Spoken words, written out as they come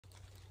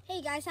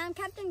Hey guys, I'm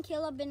Captain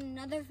Caleb in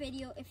another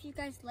video. If you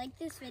guys like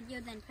this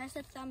video, then press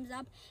a thumbs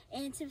up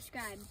and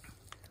subscribe.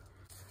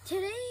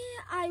 Today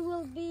I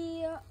will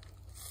be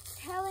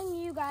telling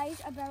you guys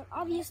about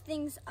obvious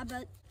things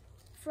about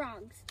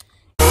frogs.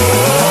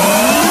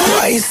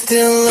 Are you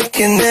still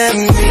looking at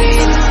me?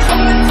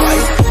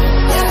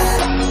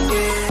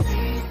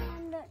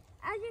 And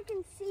as you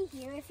can see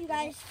here, if you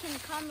guys can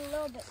come a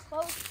little bit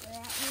closer,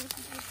 at least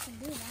you guys can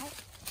do that.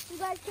 You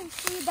guys can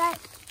see that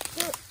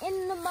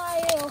in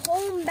my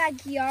home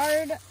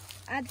backyard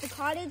at the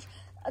cottage,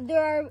 there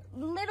are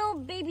little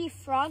baby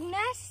frog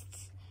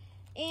nests,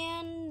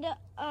 and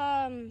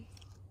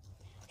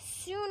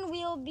soon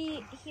we'll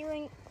be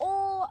hearing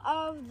all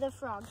of the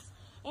frogs.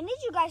 And did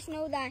you guys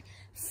know that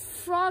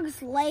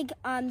frogs like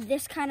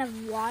this kind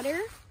of water?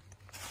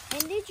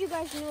 And did you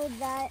guys know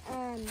that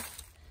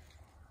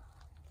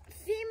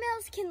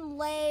females can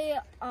lay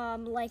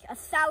like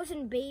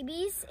 1,000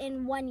 babies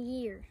in 1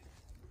 year?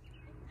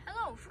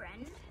 Hello,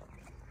 friend.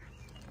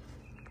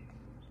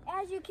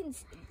 As you can,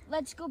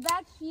 let's go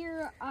back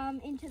here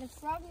into the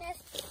frog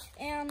nest,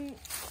 and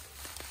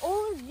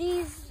all of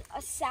these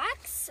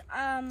sacks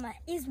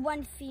is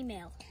one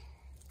female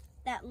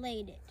that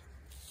laid it.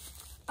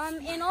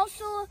 And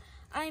also,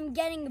 I'm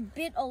getting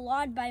bit a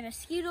lot by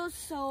mosquitoes,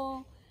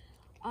 so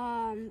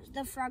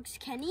the frogs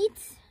can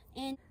eat.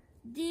 And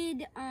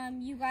did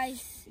you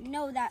guys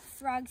know that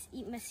frogs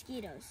eat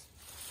mosquitoes?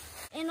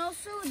 And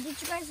also,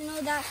 did you guys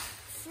know that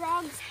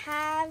frogs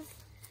have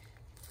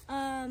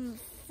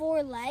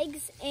 4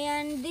 legs?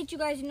 And did you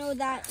guys know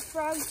that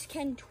frogs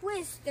can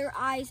twist their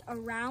eyes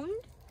around?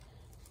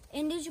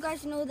 And did you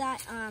guys know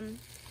that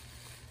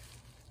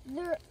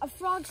a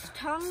frog's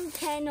tongue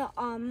can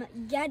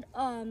get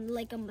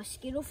like a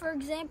mosquito, for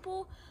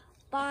example,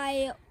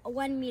 by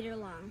 1 meter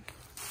long?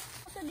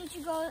 Also, did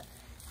you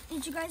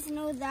guys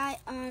know that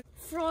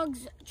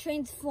frogs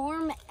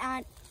transform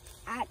at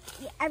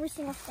every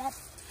single step?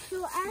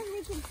 So as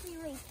you can see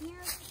right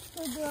here,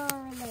 so there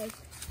are like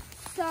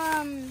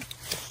some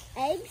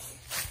eggs,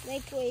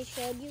 like we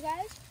showed you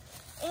guys.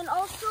 And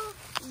also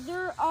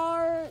there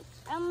are,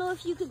 I don't know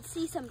if you can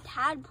see some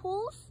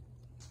tadpoles.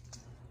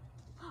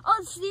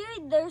 Oh, see,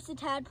 there's a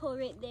tadpole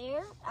right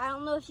there. I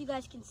don't know if you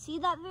guys can see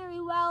that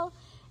very well,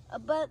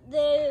 but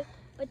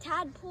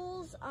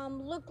tadpoles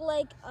look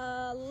like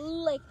a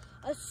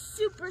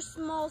super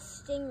small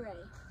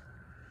stingray.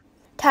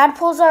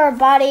 Tadpoles are a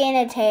body and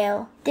a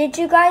tail. Did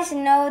you guys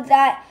know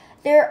that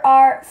there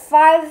are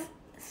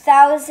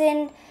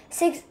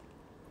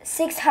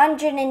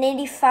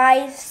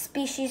 5,685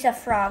 species of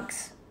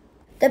frogs?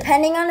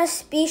 Depending on a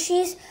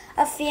species,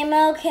 a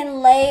female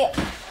can lay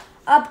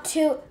up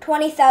to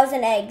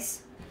 20,000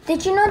 eggs.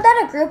 Did you know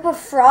that a group of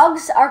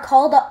frogs are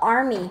called an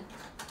army?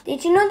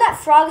 Did you know that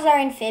frogs are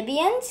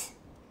amphibians?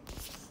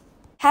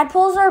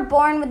 Tadpoles are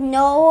born with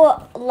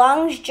no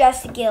lungs,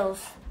 just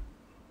gills.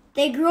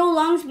 They grow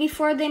lungs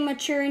before they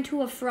mature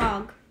into a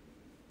frog.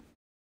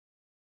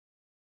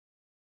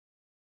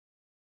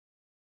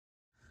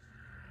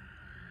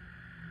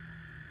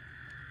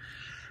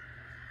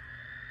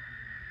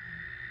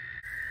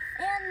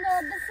 And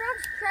the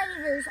frog's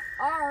predators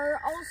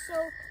are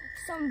also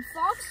some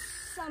fox,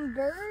 some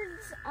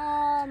birds,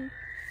 and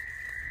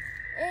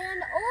a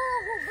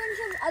whole bunch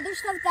of other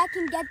stuff that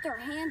can get their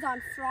hands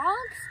on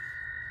frogs.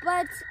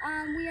 But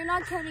we are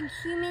not counting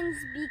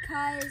humans,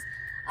 because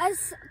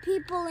us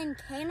people in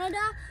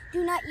Canada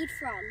do not eat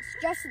frogs,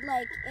 just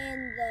like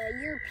in the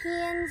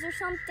Europeans or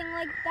something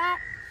like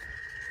that.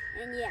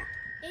 And yeah.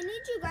 And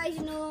did you guys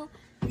know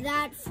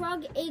that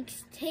frog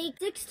eggs take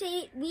 6 to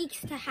 8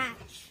 weeks to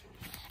hatch?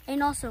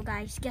 And also,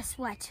 guys, guess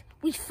what?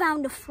 We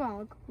found a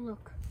frog.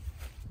 Look.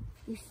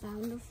 We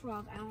found a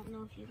frog. I don't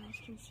know if you guys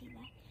can see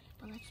that,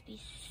 but let's be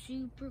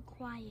super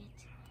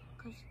quiet,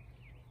 because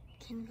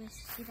can you guys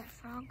see that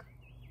frog?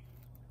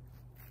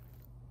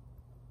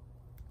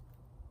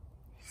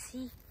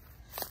 See,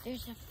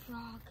 there's a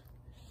frog.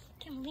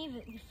 Can't believe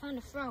it. We found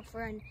a frog,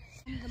 friend.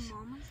 And the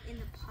mamas and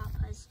the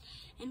papas,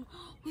 and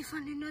we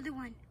found another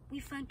one.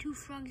 We found 2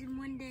 frogs in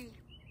 1 day.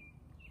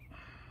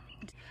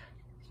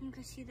 Can you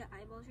guys see the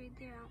eyeballs right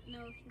there? I don't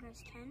know if you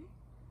guys can.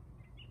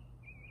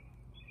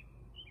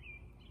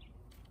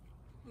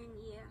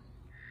 And yeah.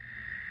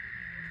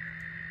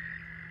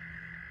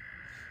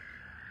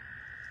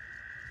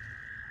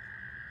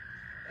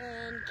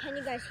 And can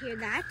you guys hear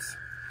that?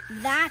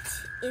 That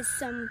is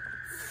some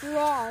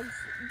frogs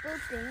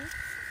burping,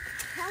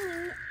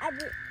 telling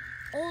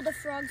all the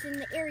frogs in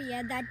the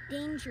area that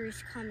danger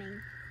is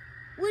coming.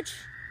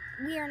 Which,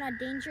 we are not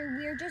danger,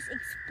 we are just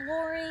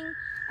exploring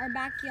our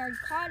backyard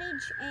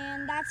cottage.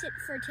 And that's it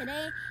for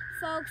today,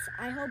 folks.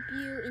 I hope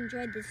you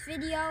enjoyed this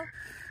video.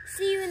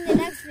 See you in the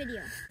next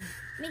video.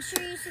 Make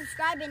sure you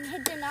subscribe and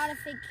hit the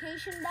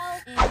notification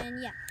bell.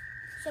 And yeah,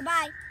 so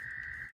bye.